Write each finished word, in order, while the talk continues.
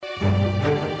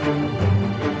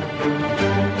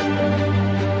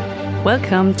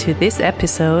Welcome to this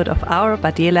episode of our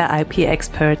Badela IP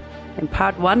Expert. In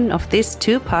part 1 of this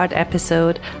 2-part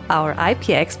episode, our IP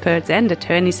experts and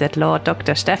attorneys at law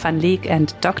Dr. Stefan Lieck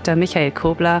and Dr. Michael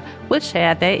Kobler will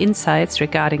share their insights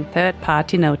regarding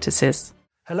third-party notices.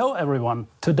 Hello everyone.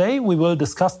 Today we will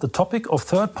discuss the topic of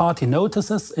third-party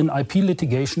notices in IP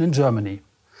litigation in Germany.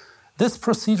 This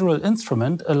procedural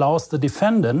instrument allows the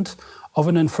defendant of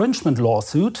an infringement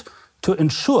lawsuit to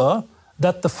ensure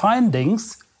that the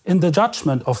findings in the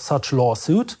judgment of such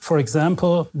lawsuit, for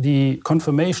example, the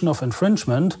confirmation of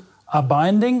infringement, are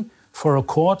binding for a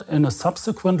court in a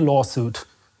subsequent lawsuit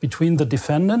between the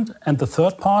defendant and the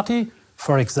third party,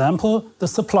 for example, the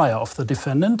supplier of the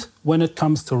defendant, when it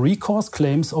comes to recourse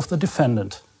claims of the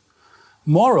defendant.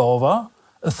 Moreover,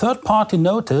 a third-party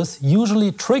notice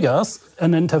usually triggers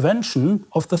an intervention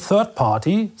of the third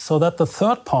party so that the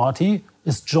third party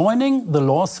is joining the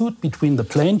lawsuit between the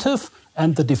plaintiff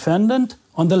and the defendant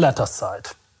on the latter side.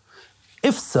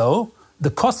 If so, the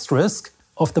cost risk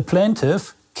of the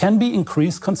plaintiff can be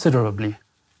increased considerably.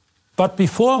 But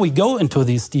before we go into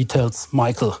these details,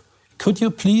 Michael, could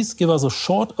you please give us a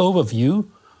short overview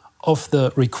of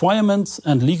the requirements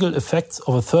and legal effects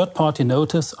of a third-party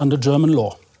notice under German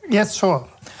law? Yes, sure.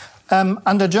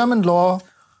 Under German law,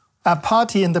 a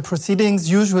party in the proceedings,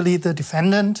 usually the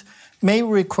defendant, may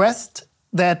request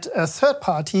that a third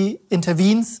party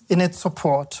intervenes in its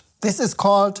support. This is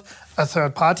called a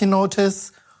third-party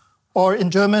notice, or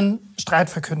in German,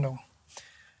 Streitverkündung.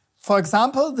 For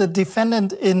example, the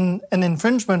defendant in an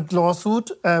infringement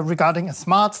lawsuit regarding a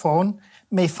smartphone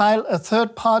may file a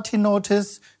third-party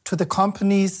notice to the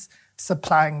companies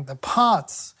supplying the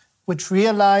parts which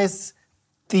realize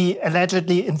the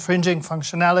allegedly infringing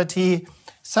functionality,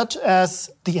 such as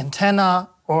the antenna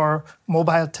or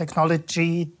mobile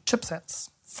technology chipsets.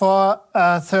 For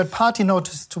a third-party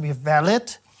notice to be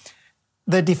valid,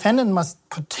 the defendant must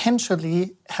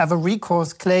potentially have a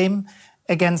recourse claim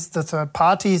against the third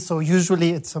party, so usually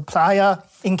its supplier,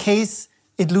 in case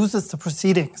it loses the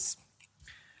proceedings.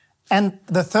 And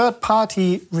the third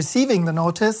party receiving the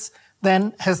notice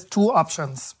then has two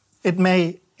options. It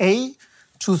may A,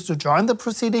 choose to join the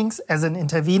proceedings as an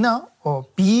intervener, or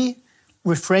B,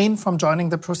 refrain from joining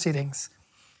the proceedings.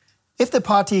 If the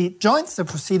party joins the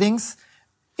proceedings,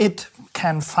 it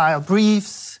can file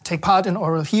briefs, take part in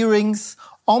oral hearings,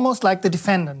 almost like the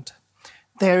defendant.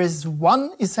 There is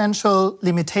one essential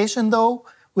limitation, though,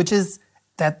 which is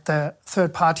that the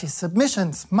third party's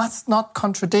submissions must not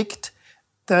contradict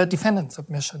the defendant's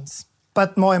submissions.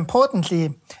 But more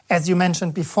importantly, as you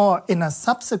mentioned before, in a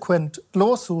subsequent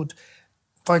lawsuit,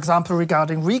 for example,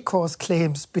 regarding recourse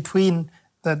claims between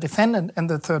the defendant and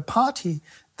the third party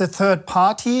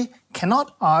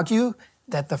cannot argue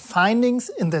that the findings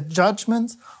in the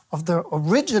judgments of the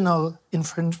original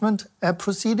infringement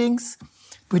proceedings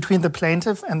between the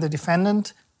plaintiff and the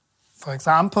defendant, for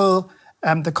example,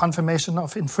 the confirmation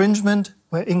of infringement,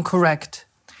 were incorrect.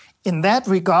 In that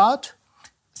regard,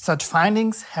 such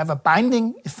findings have a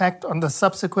binding effect on the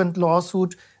subsequent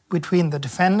lawsuit between the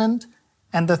defendant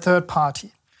and the third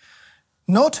party.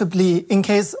 Notably, in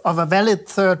case of a valid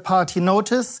third-party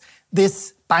notice,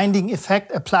 this binding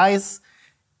effect applies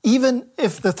even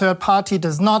if the third party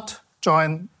does not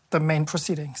join the main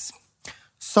proceedings.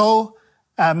 So,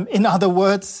 in other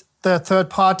words, the third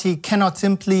party cannot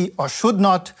simply or should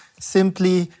not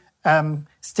simply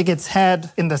stick its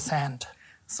head in the sand.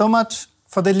 So much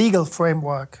for the legal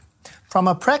framework. From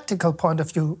a practical point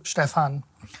of view, Stefan,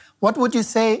 what would you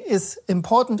say is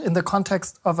important in the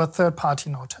context of a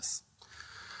third-party notice?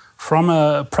 From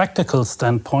a practical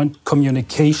standpoint,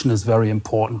 communication is very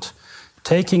important,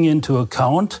 taking into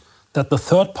account that the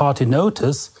third-party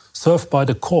notice served by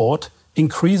the court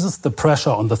increases the pressure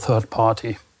on the third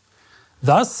party.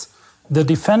 Thus, the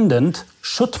defendant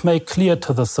should make clear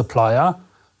to the supplier,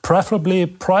 preferably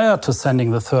prior to sending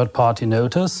the third-party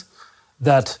notice,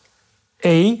 that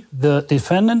A, the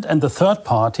defendant and the third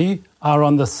party are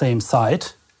on the same side,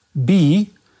 B,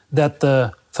 that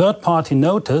the third-party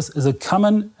notice is a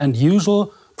common and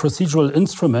usual procedural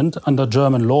instrument under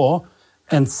German law,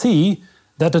 and C,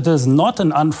 that it is not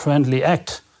an unfriendly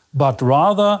act, but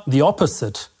rather the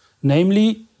opposite,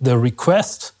 namely the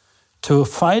request to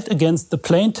fight against the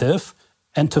plaintiff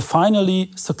and to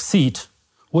finally succeed,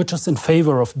 which is in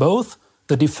favor of both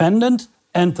the defendant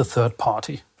and the third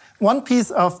party. One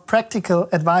piece of practical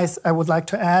advice I would like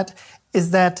to add is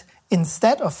that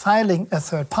instead of filing a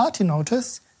third-party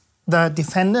notice, the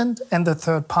defendant and the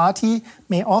third party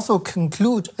may also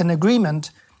conclude an agreement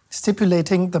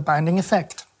stipulating the binding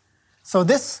effect. So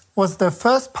this was the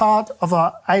first part of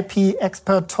our IP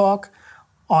expert talk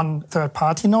on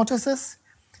third-party notices.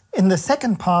 In the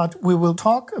second part, we will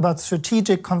talk about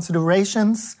strategic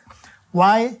considerations.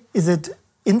 Why is it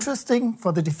interesting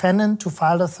for the defendant to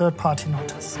file a third-party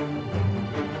notice?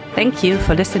 Thank you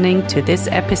for listening to this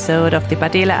episode of the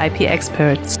Badele IP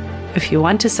Experts. If you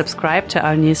want to subscribe to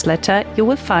our newsletter, you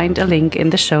will find a link in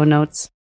the show notes.